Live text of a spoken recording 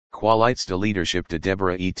Qualités de leadership de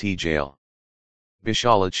Deborah et Jael.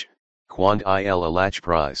 Bishalach, Quand il Alach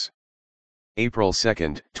Prize. April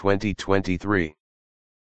 2, 2023.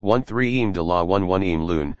 13 im de la 11 im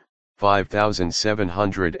Lune,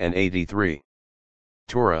 5783.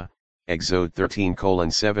 Torah, Exode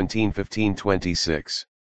 13:17 15-26.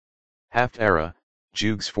 Haftarah,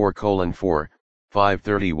 Jugs 4:4,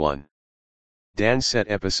 531. Dan set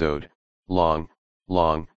episode, long,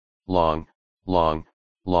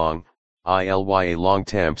 ilya long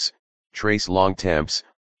temps, trace long temps,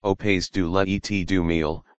 opes du le et du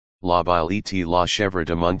meal, la bile et la chèvre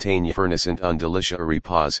de montagne fournissant un délicieux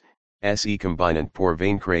repas, se combinant pour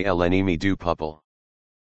vaincre l'ennemi du peuple.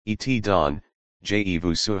 Et don, je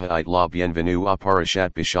vous souhaite la bienvenue à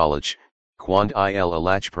Parashat Bishalach, quand il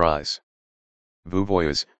Alach Prize. Vous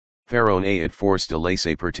voyez, Pharaon a force de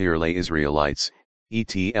laisser partir les Israélites,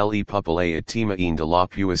 et le peuple a témoin de la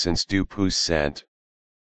puissance du puissant.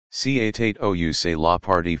 C'était c'est la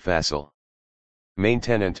partie facile.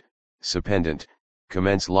 Maintenant, cependant,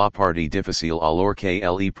 commence la partie difficile alors que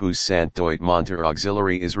le puissant doit monter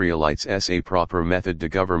auxiliary Israélites sa propre méthode de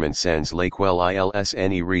gouvernement sans laquelle ils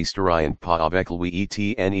ne resteront pas avec lui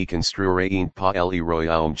et ne construiront pas le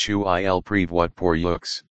royaume qu'il prévoit pour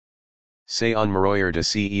eux. C'est un meilleur de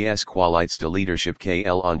ces qualités de leadership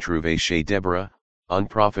qu'elle en trouvé chez Deborah, un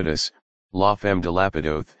prophétesse, la femme de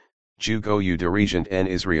Lapidoth, Jugo dirigeant en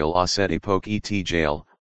Israël à cette époque et Jael,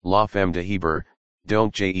 la femme de Heber, dont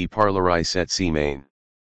je parlerai cette semaine.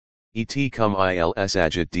 Et comme ils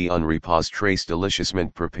agit d'un repas très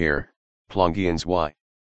délicieusement préparé, plongions y.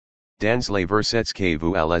 Dans les versets que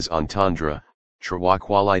vous allez entendre, trois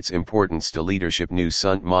qualités importantes de leadership nous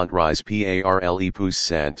sont montrées par le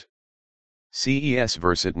puissant. Ces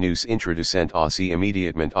verset nous introduisent aussi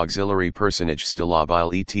immédiatement auxiliary personnages de la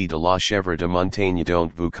bile et de la chèvre de montagne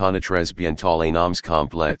dont vous connaîtrez bientôt les noms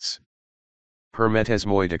complets.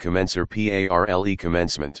 Permettez-moi de commencer par le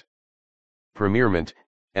commencement. Premièrement,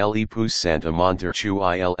 le puissant a montré qu'il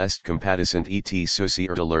est compatissant et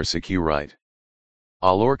soucieux de leur sécurité.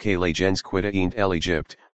 Alors que les gens quittent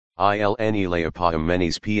l'Égypte, il ne pas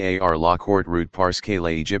amenés par la courte route parce que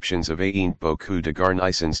les Égyptiens avaient beaucoup de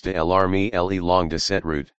garnisons de l'armée le long de cette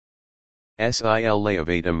route. S'il les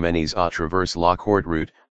avait amenés à travers la courte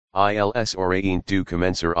route, ils auraient dû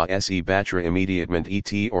commencer à se battre immédiatement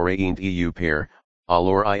et auraient eu peur,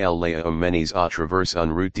 alors il les amenés à travers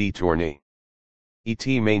une route détournée.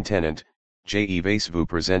 Et maintenant, je vais vous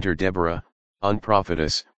présenter Deborah, une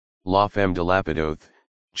prophétesse, la femme de Lapidoth,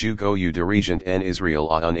 Jugo dirigeant en Israël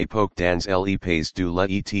à une époque dans le pays du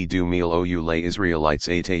lait et du miel où les Israélites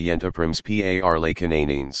étaient opprimés par les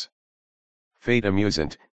Cananéens. Fait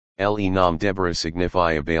amusant, le nom Deborah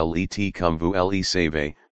signifie belle et comme vous le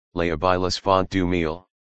savez, les habiles font du miel.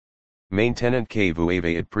 Maintenant que vous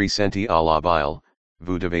avez pressenti à la bile,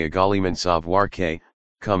 vous devez également savoir que,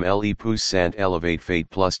 comme le puissant avait fait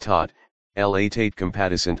plus tôt, elle était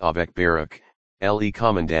compatissante avec Baruch, le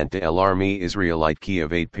commandant de l'armée israélite qui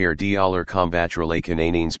avait perdu d'aller combattre les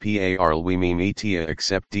Cananéens par lui-même et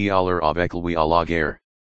accepté d'aller avec lui à la guerre.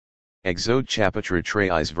 Exode chapitre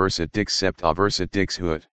 13 verset 17 à verset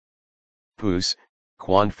 18. Puis,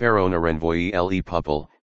 quand Pharaon a renvoyé le peuple,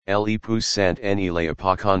 le puissant ne l'a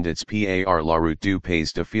pas conduit par la route du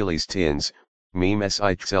pays de Philistins, même si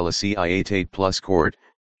celle-ci a été plus courte,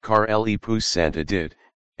 car le puissant a dit,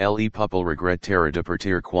 le peuple regrettera de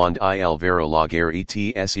partir quand il verra la guerre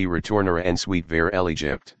et se retournera ensuite vers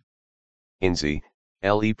l'Égypte. Ainsi,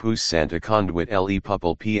 le puissant a conduit le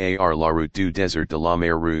peuple par la route du désert de la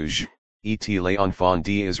mer Rouge, et les enfants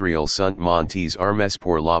d'Israël sont montés armés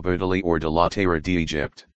pour la bataille hors de la terre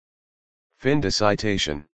d'Égypte. Fin de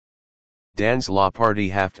citation. Dans la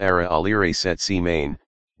partie Haftarah à lire cette semaine,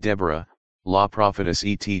 Deborah, la prophétesse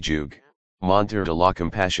et Jug, montre de la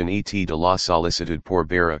compassion et de la sollicitude pour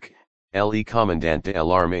Baruch, le commandant de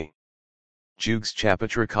l'armée. Jugs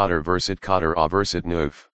chapitre 4 verset 4 à verset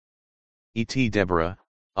 9. Et Deborah,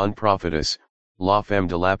 une prophétesse, la femme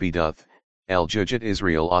de Lapidoth, elle jugeait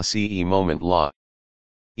Israël à ce moment-là.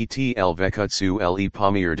 Et elle vécut sous le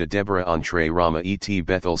pommier de Deborah entre Rama et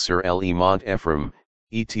Bethel sur le mont Ephraim,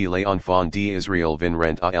 et les enfants d'Israël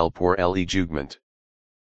vinrent à elle pour le jugement.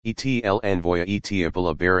 Et elle envoya et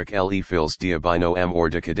appela Baruch le fils d'Abinoam hors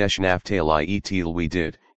de Kadesh Naphtali et lui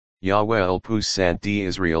dit, Yahweh el puissant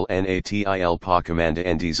d'Israël n'a-t-il pas commandé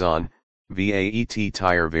en disant, va et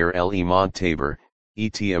tire vers le mont Tabor,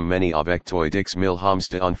 et amené avec toi 10,000 hommes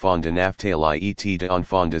d'enfants de Naphtali et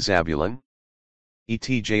d'enfants de Zabulon?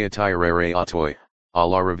 Et j'attirerai à toi, à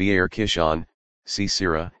la rivière Kishon,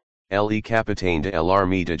 Sisera, le capitaine de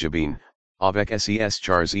l'armée de Jabin, avec ses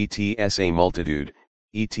chars et sa multitude,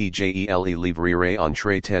 etjele livre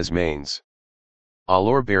entre tes mains.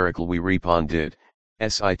 Alors barakel we répondid,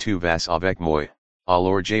 si tu vas avec moi,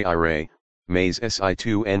 alors j'irai, mais si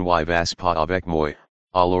tu n'y vas pas avec moi,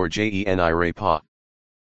 alors je n'irai pas.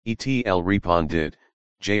 Etl répondid,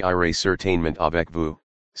 j'irai certainement avec vous,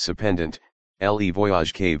 cependant, le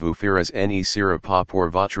voyage que vous ferez ne sera pas pour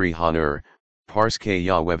votre honneur, parce que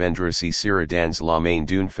ya vendredi sera dans la main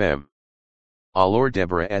d'une femme. Alors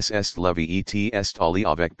Deborah est levée et est allée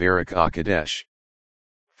avec Barak à Kadesh.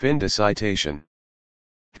 Fin de citation.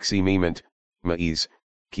 Ximement, mais,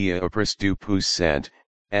 qui a appris du puissant,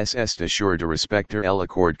 est assured de respecter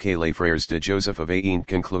l'accord que les frères de Joseph avaient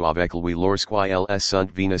conclu avec lui lorsqu'ils sont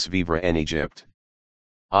venus vivre en Égypte.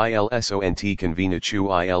 Ils sont convenus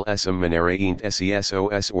ils meneraient ses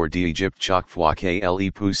hors d'Égypte chaque fois que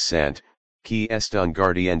les puissant, qui est un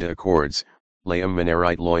gardien d'accords, les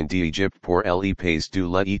meneraient loin d'Égypte pour les pays du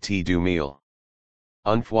lait et du miel.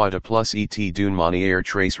 Une fois de plus et d'une manière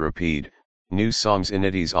très rapide, nous sommes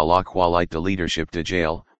inédits à la qualité de leadership de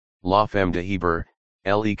Jael, la femme de Heber,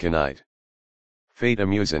 elle connaît. Fait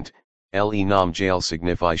amusant, le nom Jael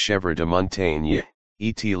signifie chèvre de montagne,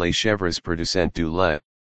 et les chèvres producentes du lait.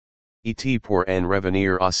 Et pour en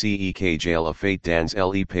revenir à ce que Jael a fait dans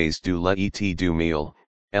les pays du lait et du miel,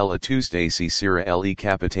 elle a Tuesday si sera le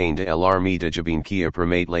capitaine de l'armée de Jabin qui a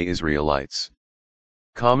promet les Israélites.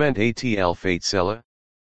 Comment a-t-il fait cela?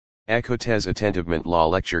 Écoutez attentivement la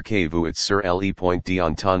lecture que vous êtes sur le point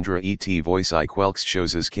d'entendre et voici quelques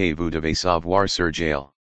choses que vous devez savoir sur Jael.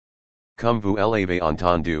 Comme vous l'avez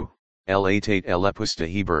entendu, elle était l'épouse de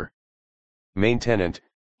Heber. Maintenant,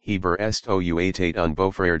 Heber était un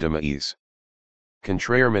beau-frère de Maïs.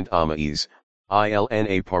 Contrairement à Maïs, il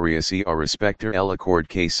n'a pas réussi à respecter l'accord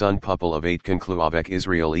que son peuple avait conclu avec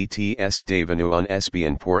Israël et est devenu un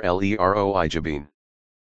espion pour le roi Jabin.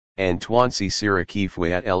 Antoine si sera qui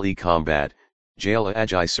fouet le combat, Jael a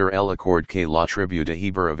agi sur l'accord que la tribu de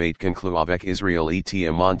Heber avait conclu avec Israël et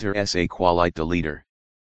a monter sa qualité de leader.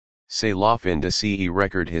 C'est la fin de ce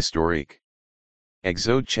record historique.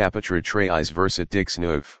 Exode chapitre 13 verset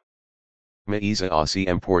 19. Mais a aussi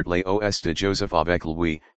emporte les os de Joseph avec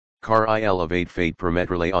lui, car il avait fait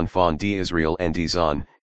promettre les enfants d'Israël en disant,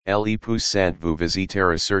 le puissant vous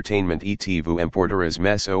visitera certainement et vous emporteras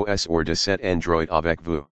mes os hors de cet endroit avec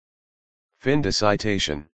vous. Fin de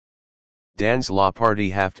citation. Dans la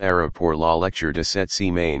partie haft ara pour la lecture de cette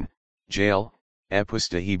semaine, Jael, épouse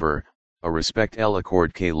de Heber, a respect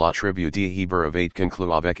l'accord que la tribu de Heber avait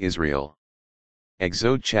conclu avec Israël.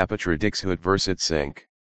 Exode chapitre 18 verset 5.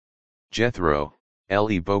 Jethro,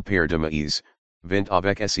 le beau-père de Maïs, vint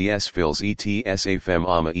avec ses fils et sa femme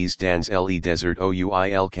à Maïs dans le désert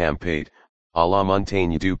ouil campait, à la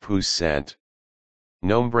montagne du puissant.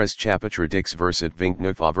 Nombres chapitre 10 verset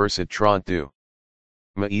 29 à verset 32.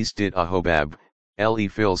 Maïs dit à Hobab, le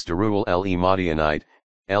fils de Ruel le Madianite,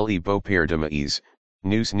 le beau-père de Maïs,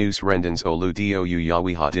 nous rendons au lieu d'ou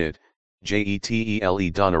Yahweh hadid,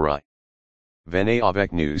 jete donnerai. Venez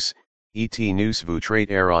avec nous, et nous vous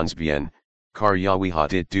traiterons bien, car Yahweh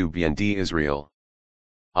hadid du bien d'Israël.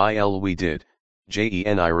 Il lui dit, je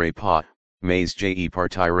n'irai pas, mais je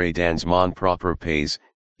partirai dans mon propre pays,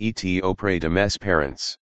 et auprès de mes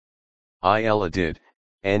parents. Il a dit,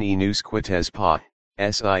 ne nous quittez pas,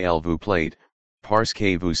 s'il vous plaît, parce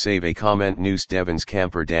que vous savez comment nous devons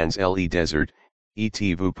camper dans le désert,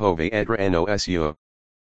 et vous pouvez être nos yeux.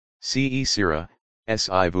 Ce sera,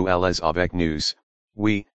 si vous allez avec nous,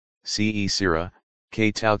 oui, ce sera,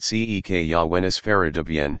 que tout ce que Yahweh nous fera de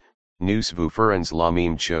bien, nous vous ferons la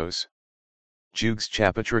même chose. Juges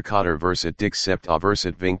chapitre 4 verset 17 à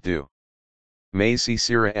verset 22. Mais ce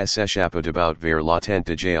sera s'échappe d'about vers la tente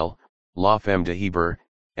de Jael, la femme de Heber,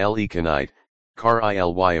 elle connaît, car il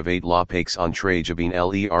y avait la paix entre Jabin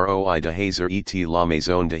le roi de Hazer et la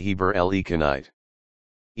maison de Heber elle connaît.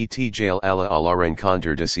 Et Jael alla à la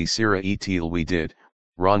rencontre de Sisera et lui dit,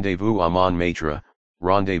 rendez-vous à mon maître,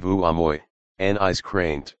 rendez-vous à moi, en is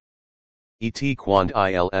crainte. Et quand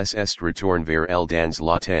ils retourne vers elle dans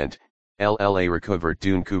la tente, elle a recouvert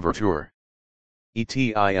d'une couverture. Et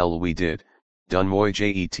il lui dit, donne-moi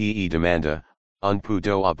jet demanda, un peu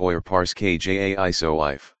d'eau à boire parce que j'ai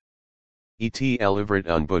soif. Et il ouvrit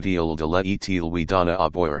un bouteille de lait et lui donna à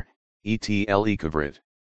boire, et elle couvrit.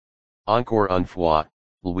 Encore une fois,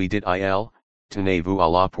 lui dit il, tenez-vous à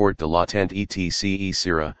la porte de la tente et ce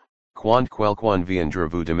sera, quand quelqu'un viendra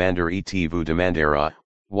vous demander et vous demandera,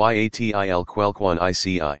 y a-t-il quelqu'un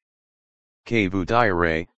ici? Que vous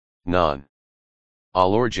direz, non.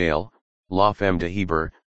 Alors Jael, la femme de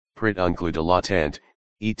Heber, prit un clou de la tente,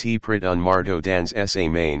 et prit un marteau dans sa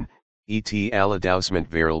main, et alla doucement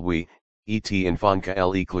vers lui, et infanca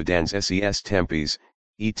le cludans ses tempes,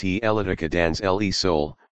 et elitica dans le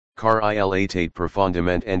sol, car il était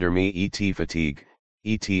profondément endormi et fatigue,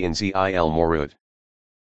 et in zil morut.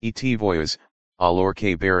 Et voyez, alors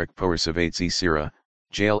que Barak poursuivait Sisera,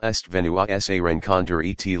 Jael est venu à sa rencontre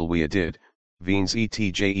et lui a dit, Vins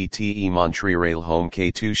et jet montrer l'homme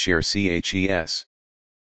que tu cherches.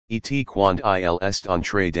 Et quand il est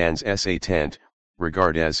entré dans sa tente,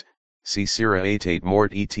 regardes, Sisera était mort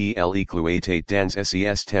et l'éclou était dans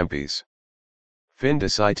ses tempes. Fin de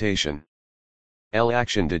citation.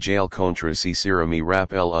 L'action de Jael contre Sisera me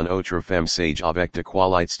rappelle un autre femme sage avec de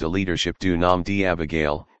qualités de leadership du nom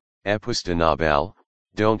d'Abigail, épouse de Nabal,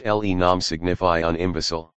 dont le nom signifie un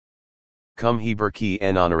imbécile. Comme Heber qui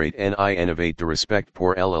en honorate ni innovate de respect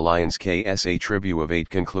pour l'alliance que sa tribu avait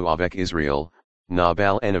conclu avec Israël,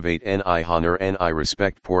 Nabal innovate ni honor ni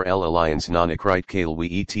respect pour l'alliance non écrite que lui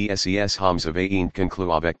et ses hommes avaient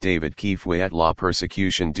conclu avec David qui fouet la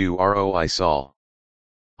persécution du roi Saul.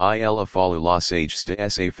 Il a fallu la sagesse de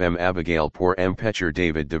sa femme Abigail pour empêcher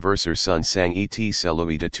David de verser son sang et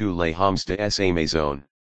celui de tous les hommes de sa maison.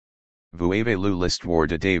 Vous avez lu l'histoire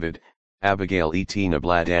de David, Abigail et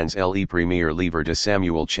Nabal dans le premier livre de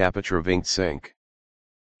Samuel chapitre 25.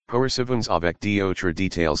 Poursuivons avec d'autres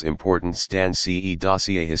détails importants dans ce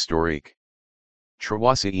dossier historique.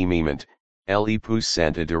 Troisièmement, le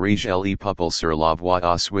poussant dirige le peuple sur la voie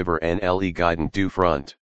à suivre en le guidant du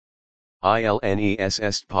front. Il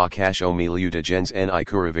n'est pas caché au milieu de gens ni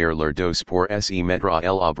courre vers leur dos pour se mettre à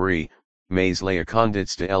l'abri, mais les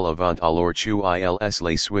conduites de l'avant alors tu ils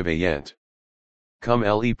les suivent. Comme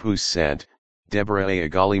le poussant, Deborah a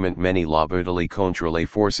également mené la bataille contre les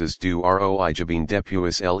forces du roi Jabin depuis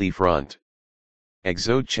le front.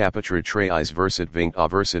 Exode chapitre 13 verset 20 à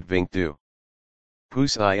verset 22.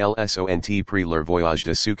 Pousse ils sont pris leur voyage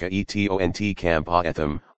de Succa et ont camp à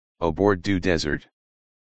Etham, au bord du désert.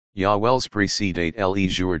 Yahweh's précédait les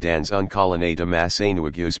jours dans un colonne de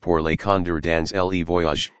massanuagus pour les conduire dans le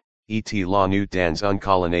voyage, et la nuit dans un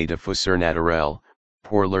colonne de foussure naturelle,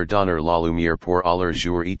 pour leur donner la lumière pour leur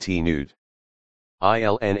jour et nuit.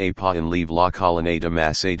 Il n'a pas enlevé la colonne de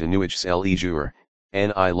masse de nuit le jour, ni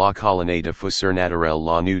la colonne de foussure naturelle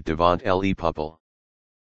la nuit devant le peuple.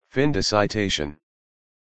 Fin de citation.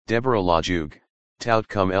 Deborah la juge, tout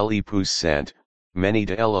comme le poussant, many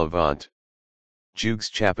de l'avant.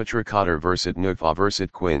 Juges chapitre 4 verset 9 à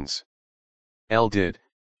verset 15. Elle dit,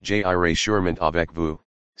 j'irai sûrement avec vous,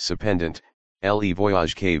 cependant, le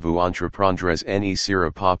voyage que vous entreprendrez ne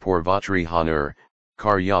sera pas pour votre honneur,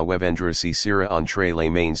 car Yahweh vendra Sisera entre les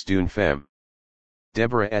mains d'une femme.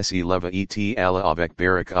 Deborah se leva et alla avec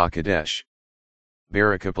Barak à Kadesh.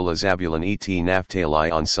 Barak appela Zabulon et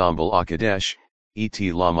Naphtali ensemble à Kadesh,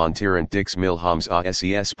 et la montirent dix mille hommes à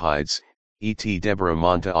ses pieds, et Deborah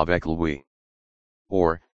monta avec lui.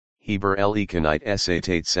 Or, Heber le Kenite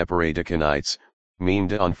s'était séparé de Kenites, meme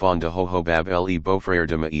de enfant de Hohobab le beau-frère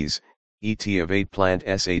de Maïs, et avait plant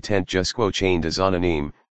sa tente jusqu'au chain des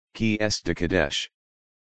anonymes, qui est de Kadesh.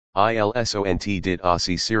 Ilsont dit à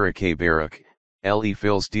Sisera que Barak, le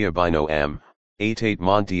fils d'Abino était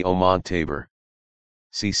monté au mont Tabor.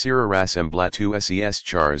 Sisera rassembla tous ses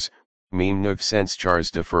chars, meme 900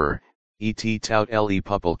 chars de fer, et tout le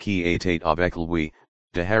peuple qui était avec lui,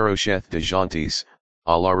 de Harosheth de Gentis,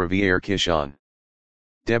 à la rivière Kishon.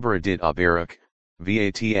 Deborah dit à Barak,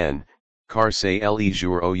 Vatn, car c'est le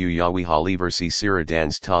jour où Yahweh a livré Sisera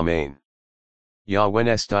dans ta main. Yahweh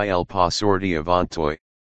n'est-il pas sorti avant toi?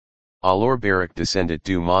 Alors Barak descendit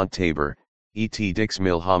du mont Tabor, et 10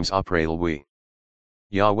 000 hommes après lui.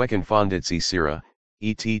 Yahweh confondit Sisera,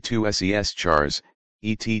 et tous ses chars,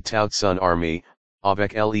 et toute son armée,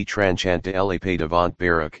 avec le tranchant de l'épée devant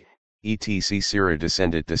Barak, et Sisera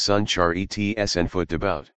descendit de son char et s'enfuit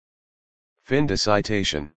debout. Fin de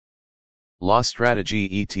citation. La stratégie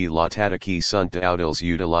et la tactique sont d'utils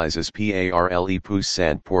utilises par le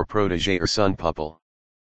poussant pour protéger son peuple.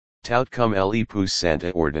 Tout comme le poussant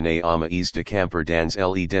a ordonné à Maïs de camper dans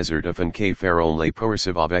le désert afin que Pharaon les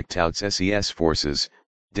poursuive avec toutes ses forces,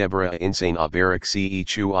 Deborah insane à Barak ce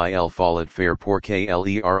tu il fallait faire pour que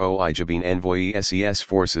le roi Jabin envoie ses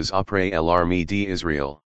forces après l'armée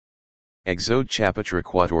d'Israël. Exode chapitre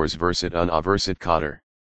 14 verset 1 à verset 4.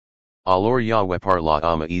 Alors Yahweh parla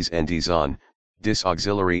à Maïs en disant, dis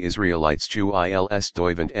auxiliary Israelites tu ils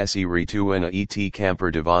doivent se retourner et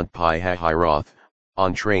camper devant Pi Hahiroth,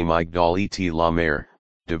 entre Migdal et la mer,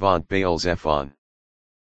 devant Baal Zephon.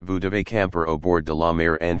 Vous devez camper au bord de la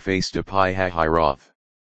mer en face de Pi Hahiroth.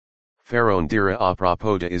 Pharaon dira à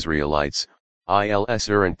propos de Israelites, ils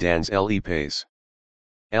errant dans le pays.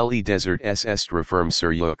 Le désert est referme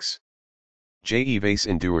sur yeux. Je vais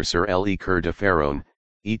endurcer le cœur de Pharaon,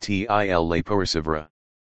 etil le poursuivra.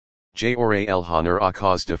 J'aurai el honneur à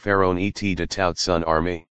cause de Pharaon et de toute son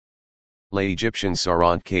armée. Les Égyptiens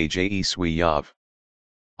sauront que je suis Yahvé.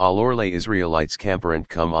 Alors les Israélites camperont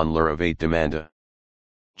comme on leur avait demandé.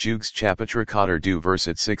 Juges chapitre 4 du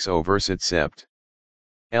verset 6 au verset 7.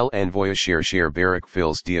 El envoya cher barak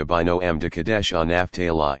fils diabino am de Kadesh en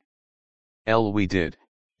Naphtali. El we did,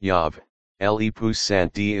 Yav, el epus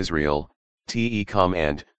sant d'Israel, te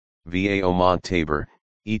command, va au mont Tabor,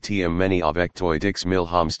 et many avec toi dix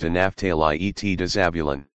milhams de Naphtali et de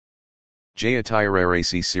Zabulon. J'attirere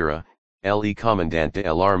Sisera, le commandant de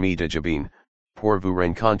l'armée de Jabin, pour vous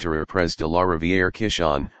rencontrer près de la rivière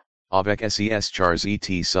Kishon, avec ses chars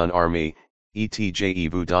et son armée, et je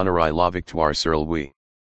vous donnerai la victoire sur lui.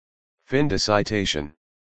 Fin de citation.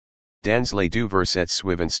 Dans les deux versets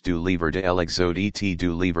suivants du livre de l'Exode et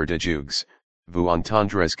du livre de Juges, vous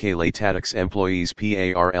entendrez que les tactiques employées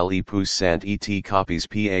par le puissant et copies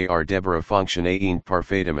par Deborah fonctionnaient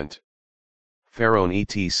parfaitement. Pharaon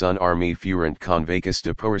et son armée furent convaincus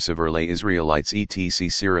de poursuivre les Israélites et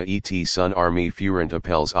Sisera et son armée furent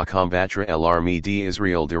appelés à combattre l'armée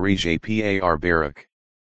d'Israël dirigée par Barak.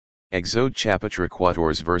 Exode chapitre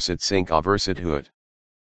 14 verset 5 à verset 8.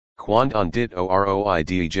 Quand on dit au roi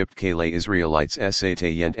d'Égypte que les Israélites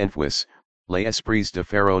s'étaient enfuis, les esprits de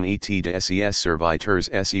Pharaon et de ses serviteurs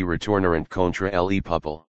se retourneront contre le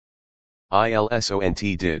peuple.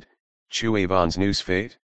 Ils did, tu avons nous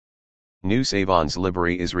fait? Nous avons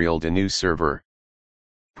libéré Israël de nous servir.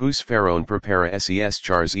 Puis Pharaon prépara ses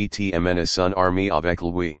chars et amena son armée avec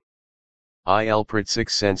lui. Il prit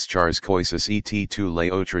 600 chars coises et tous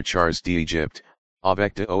les autres chars d'Égypte,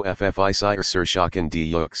 avec de officiers sur chacun de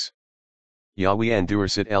yeux. Yahweh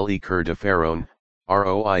endurcit le cœur de Pharaon,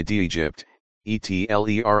 roi d'Égypte, et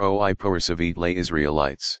le roi poursuivit les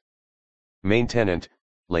Israélites. Maintenant,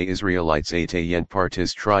 les Israélites étaient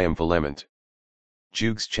partis triomphalement.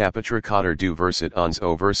 Juges chapitre 4 du verset 11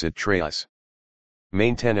 au verset 13.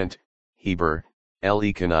 Maintenant, Heber,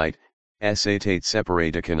 le Canite, s'était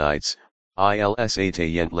séparé de Canites, ils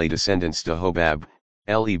étaient les descendants de Hobab,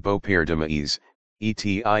 le beau-père de Maïs, et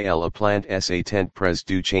il plant s'étant près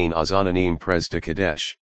du chain aux anonymes près de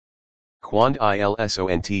Kadesh. Quand ils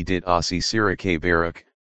sont did à Sisera que Barak,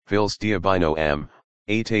 fils diabino am,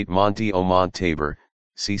 était monté au mont Tabor,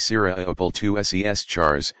 Sisera appel tous ses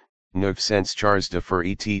chars, 900 chars de fer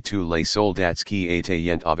et tous les soldats qui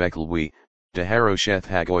étaient avec lui, de Harosheth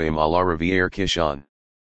Hagoyim à la rivière Kishon.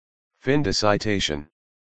 Fin de citation.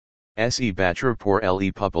 Se battre pour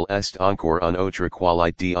le peuple est encore une autre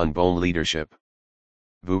qualité d'un bon leadership.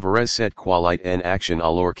 Vous verrez cette qualité en action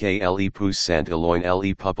alors que le puissant éloigne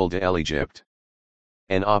le peuple de l'Égypte.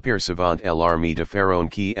 En apercevant l'armée de Pharaon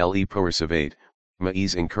qui le poursuivait,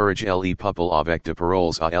 mais encourage le peuple avec de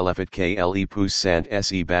paroles à l'effet que le puissant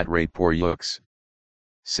se battrait pour yeux.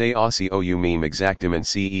 C'est aussi au même exactement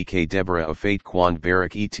ce que Deborah a fait quand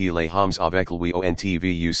Barak et les hommes avec lui ont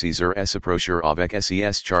vu César s'approcher avec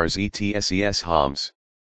ses chars et ses hommes.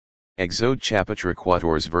 Exode chapitre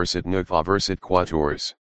 14 verset 9 à verset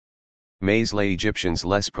 14. Mais les Égyptiens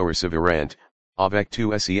les poursuivirent, avec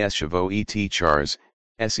tous ses chevaux et chars,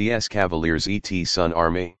 ses cavaliers et son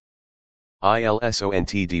armée. Ils sont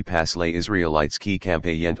dépassent les Israélites qui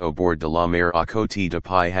campaient au bord de la mer à côté de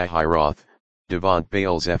Pi-Hahiroth, devant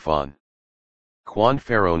Baal-Zephon. Quand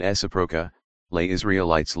Pharaon s'approcha, les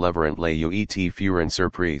Israélites levèrent les yeux et furent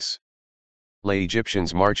surpris. Les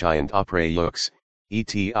Égyptiens marchaient après eux,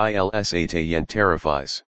 et ils étaient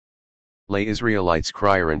terrifiés. Les Israélites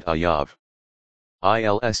crierent à Yahvé.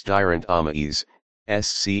 Ils dirent à Moïse,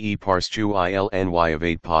 sce parce tu il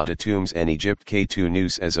n'avait pas de tombes en Égypte que tu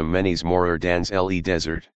nous as amenés mourir dans le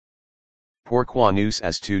désert. Pourquoi nous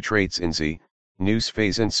as-tu traits ainsi, nous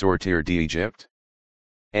faisant sortir d'Égypte?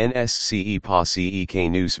 Nsce pas ce que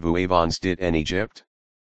nous vous avons dit en Égypte?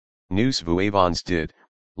 Nous vous avons dit,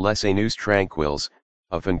 laissez-nous tranquilles,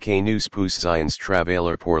 afin que nous puissions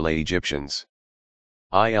travailler pour les Égyptiens.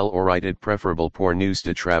 Il aurait été préférable pour nous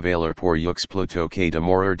de travailler pour eux plutôt que de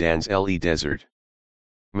mourir dans le désert.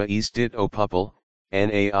 Mais dit au peuple,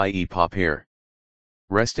 n'ayez pas peur.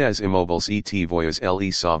 Restez immobiles et voyez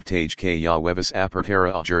le sauvetage que Yahweh vous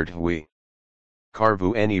apportera aujourd'hui. Car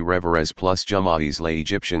vous n'y reverrez plus jamais les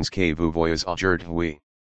Égyptiens que vous voyez aujourd'hui.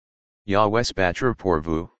 Yahweh battra pour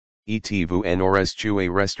vous, et vous n'aurez tué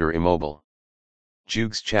rester immobile.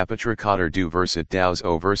 Juges chapitre 4 du verset 12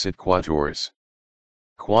 au verset 14.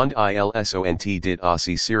 Quand ils sont dit à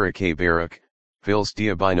Sisera que Barak, fils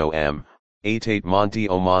diabino am, était monté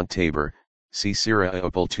au mont Tabor, Sisera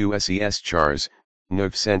appel tous ses chars,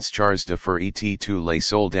 neuf cents chars de fer et tous les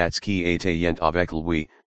soldats qui étaient avec lui,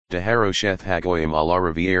 de Harosheth Hagoyim à la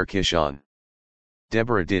rivière Kishon.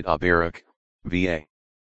 Deborah dit à Barak, va.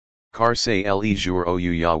 Car c'est le jour où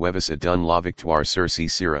Yahweh vous donne la victoire sur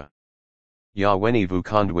Sisera. Yahweh vous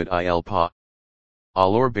conduit à el pas.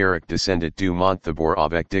 Alors Barak descendit du mont Thabor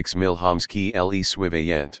avec 10,000 hommes qui le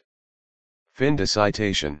suivaient. Fin de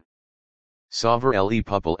citation. Sauver le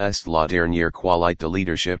peuple est la dernière qualité de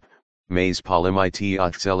leadership, mais polimité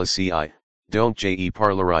celle-ci, dont j'ai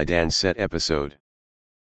parlerai dans cet épisode.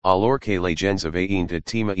 Alors que les gens avaient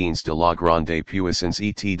témoins de la grande puissance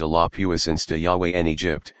et de la puissance de Yahweh en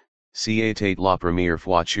Égypte, c'était la première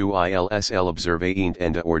fois qu'ils observaient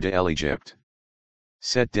en dehors de l'Égypte.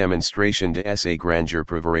 Cette démonstration de sa grandeur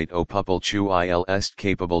prouverait au peuple qu'il est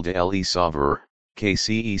capable de le sauver, que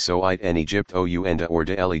ce soit en Égypte ou en dehors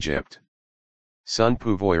de l'Égypte. Son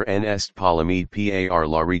pouvoir en est polimide par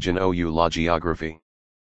la région ou la géographie.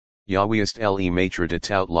 Yahweh est le maître de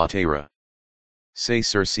toute la terre. C'est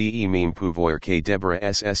sur ce même pouvoir que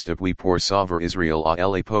Deborah s'estapui pour sauver Israël à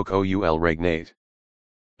l'époque où elle régnait.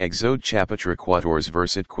 Exode chapitre 14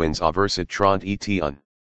 verset 15 à verset 31.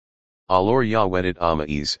 Alors Yahweh dit à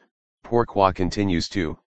Moïse, pourquoi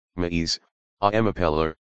continues-tu, Moïse, à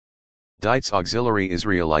m'appeler? Dites auxiliary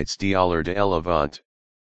Israelites d'aller de l'avant.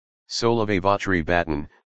 Soulevez votre bâton,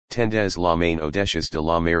 tendez la main au-dessus de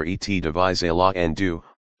la mer et divisez-la en deux,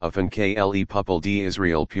 afin que le peuple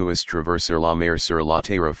d'Israël puisse traverser la mer sur la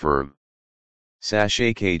terre ferme.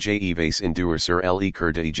 Sachez que j'avais endurer sur le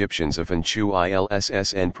cœur des Égyptiens afin qu'ils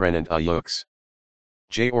en prennent à yeux.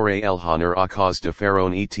 J'aurai l'honneur à cause de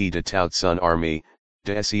Pharaon et de toute son armée,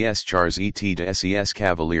 de ses chars et de ses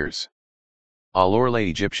cavaliers. Alors les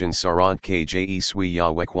Égyptiens sauront que je suis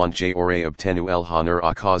Yahweh quand j'aurai obtenu l'honneur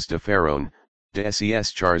à cause de Pharaon, de ses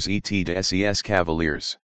chars et de ses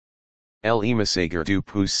cavaliers. L'image du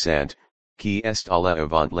puissant, qui est allé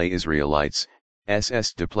avant les Israélites,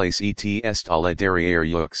 est déplacé et est allé derrière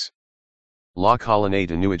eux. La colonnade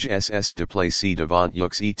de nuages est déplacée devant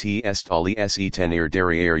eux et est allé se tenir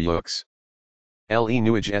derrière eux. Le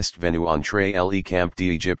nuage est venu entre le camp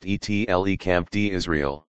d'Égypte et le camp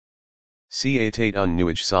d'Israël. C'était un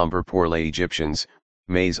nuage sombre pour les Égyptiens,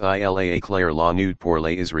 mais il a éclairé la nuit pour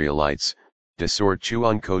les Israélites, de sorte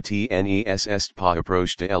qu'un côté n'est pas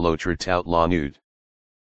proche de l'autre toute la nuit.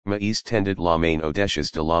 Moïse tendit la main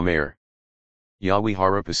au-dessus de la mer. Yahweh a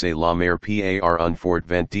repassé la mer par un fort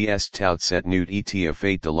vent d'est toute cette nuit et a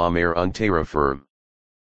fait de la mer un terre ferme.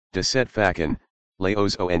 De cette façon, les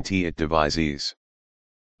ont it divisés.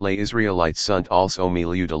 Les Israélites sont als au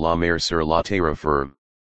milieu de la mer sur la terre ferme.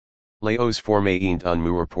 Les formaient un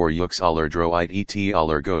mur pour eux à leur droite et à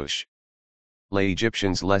leur gauche. Les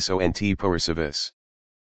Égyptiens les ont poursuivis.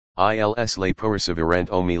 Ils les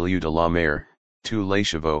poursuivirent au milieu de la mer, tous les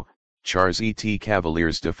chevaux, chars et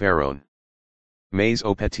cavaliers de Pharaon. Mais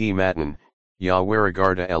au petit matin, Yahweh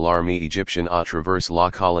regarda l'armée égyptienne à travers la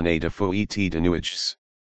colonnade de feu et de nuages.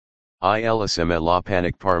 Il sema la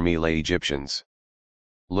panique parmi les Égyptiens.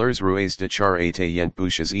 Leurs roues de char étaient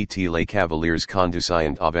bouchées et les cavaliers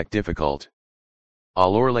conduisant avec difficulté.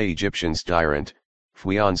 Alors les Égyptiens dirent,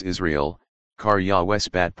 fuyons Israël, car Yahweh se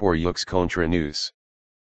bat pour nous contre nous.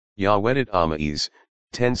 Yahweh dit à Moïse,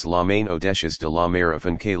 tens la main au-dessus de la mer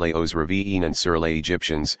afin que les reviennent sur les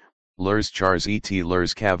Égyptiens, leurs chars et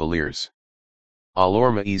leurs cavaliers.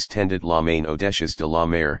 Alors Moïse tendit la main au-dessus de la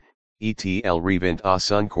mer, et elle revint à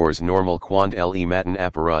son cours normal quand le matin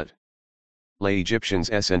apparut. Les Égyptiens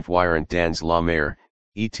s'enfuirent dans la mer,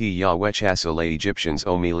 et Yahweh chassa les Égyptiens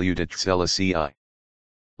au milieu de celle-ci.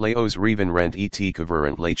 Les revinrent et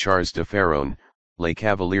couvrent les chars de Pharaon, les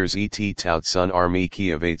cavaliers et toute son armée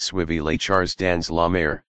qui avait suivi les chars dans la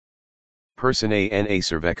mer. Personne n'a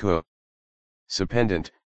survécu.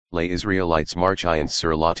 Cependant, les Israélites marchaient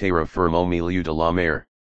sur la terre ferme au milieu de la mer.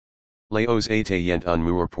 Les étaient un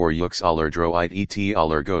mur pour eux à leur droite et à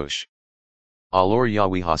leur gauche. Alors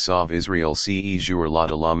Yahweh a sauvé Israël ce jour-là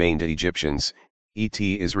de la main des Égyptiens, et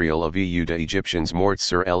Israël avait eu des Égyptiens morts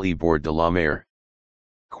sur le bord de la mer.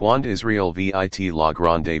 Quand Israël vit la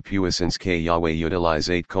grande puissance que Yahweh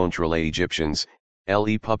utilisait contre les Égyptiens,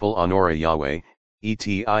 le peuple honora Yahweh, et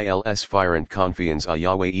ils firent confiance à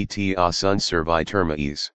Yahweh et à son serviteur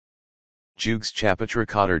Moïse. Juges chapitre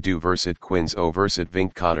 4 du verset 15 au verset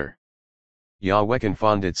 24. Yahweh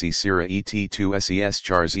confondit Sisera et tous ses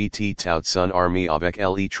chars et toute son armée avec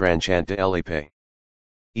le tranchant de l'épée.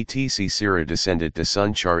 Et Sisera descendit de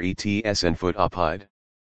son char et s'enfuit rapide.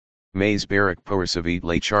 Mais Barak poursuivit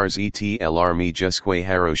les chars et l'armée jusqu'à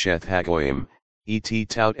Harosheth Hagoyim, et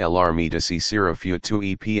toute l'armée de Sisera fut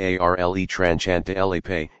tuée par le tranchant de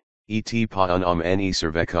l'épée, et pa ne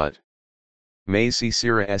servekut. Mais si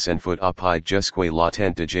sira en foot apide jusque la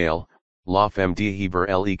tent de Jael, la femme de Heber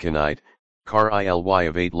el-Econite, car il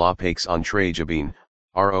of 8 la paix entre Jabin,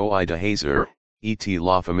 roi de Hazer, et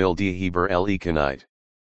la famille de Heber el-Econite.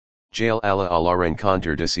 Jael alla à la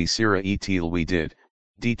rencontre de si sira et lui dit,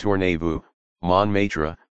 détournez-vous, mon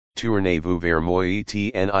maître, tournez-vous vers moi et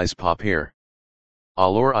n'is pas peur.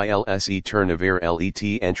 Alors il tourne vers elle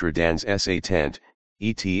et entre dans sa tent,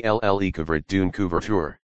 et elle couvert d'une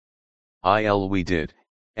couverture. Il lui dit,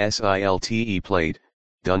 silte plaid,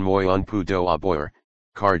 donne-moi un peu d'eau à boire,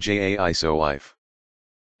 car j'ai soif.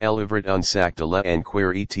 Elle ouvrit un sac de lait en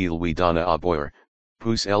cuir et lui donna à boire,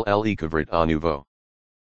 puis elle couvrit à nouveau.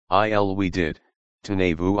 Il lui dit,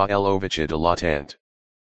 tenez-vous à l'ovich de la tente.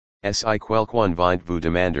 Si quelqu'un vient vous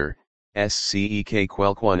demander, est-ce que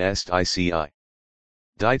quelqu'un est ici?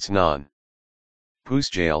 Dites non. Puis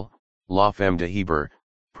Jael, la femme de Heber,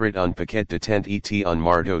 prit un paquet de tent et un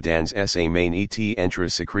marteau dans sa main et entra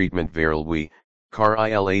secrètement vers lui, car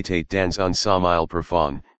il était dans un sommeil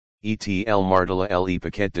profond, et el martela le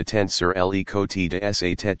paquet de tent sur le côté de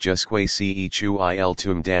sa tête jusque si tu il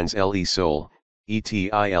tombe dans le sol, et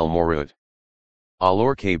il mourut.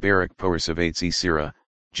 Alors que Barak poursuivait sira,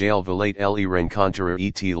 Jael voulait le rencontrer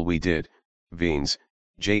et lui dit, Vins,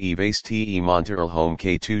 j'ai vaste monter le home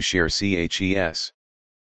que tu cherches.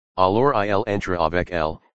 Alors il entra avec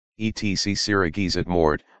elle, et si sira gizet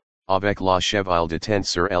mort, avec la cheval de tent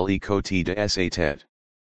sur le côté de sa tête.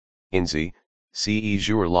 Ainsi, ce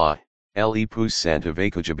jour-là, le poussant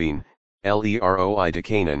avec Jabin, le roi de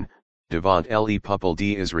Canaan, devant le peuple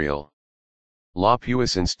d'Israël. La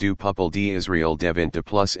puissance du peuple d'Israël devint de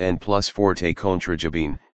plus en plus forte contre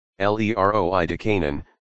Jabin, le roi de Canaan,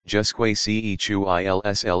 jusque si tu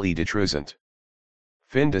ilsle détruisant.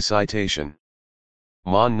 Fin de citation.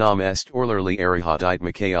 Mon nom est orlerly arihadite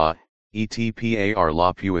Micaiah, et par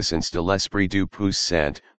la puissance de l'esprit du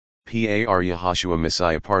puissant, par Yahashua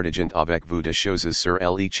Messiah partageant avec vous de choses sur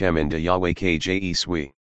le chemin de Yahweh que j'ai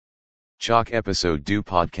suis. Chaque épisode du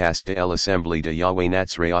podcast de l'Assemblée de Yahweh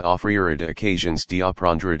Natsraya offrira de occasions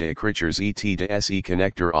d'apprendre de écritures et de se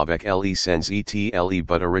connecter avec le sens et le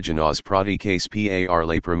but originaux pratiques par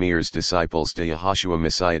les premiers disciples de Yahashua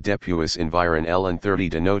Messiah depuis environ l'30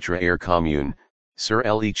 de notre ère commune, sur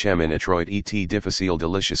le chemin étroit et difficile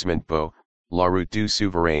delicieusement beau, la route du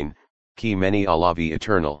souverain, qui mène à la vie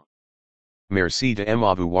éternelle. Merci de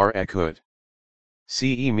m'avoir écouté.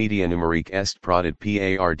 CE Media numérique est produit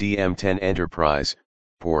par DM10 Enterprise,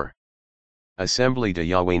 pour Assemblée de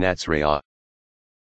Yahweh Natsraya.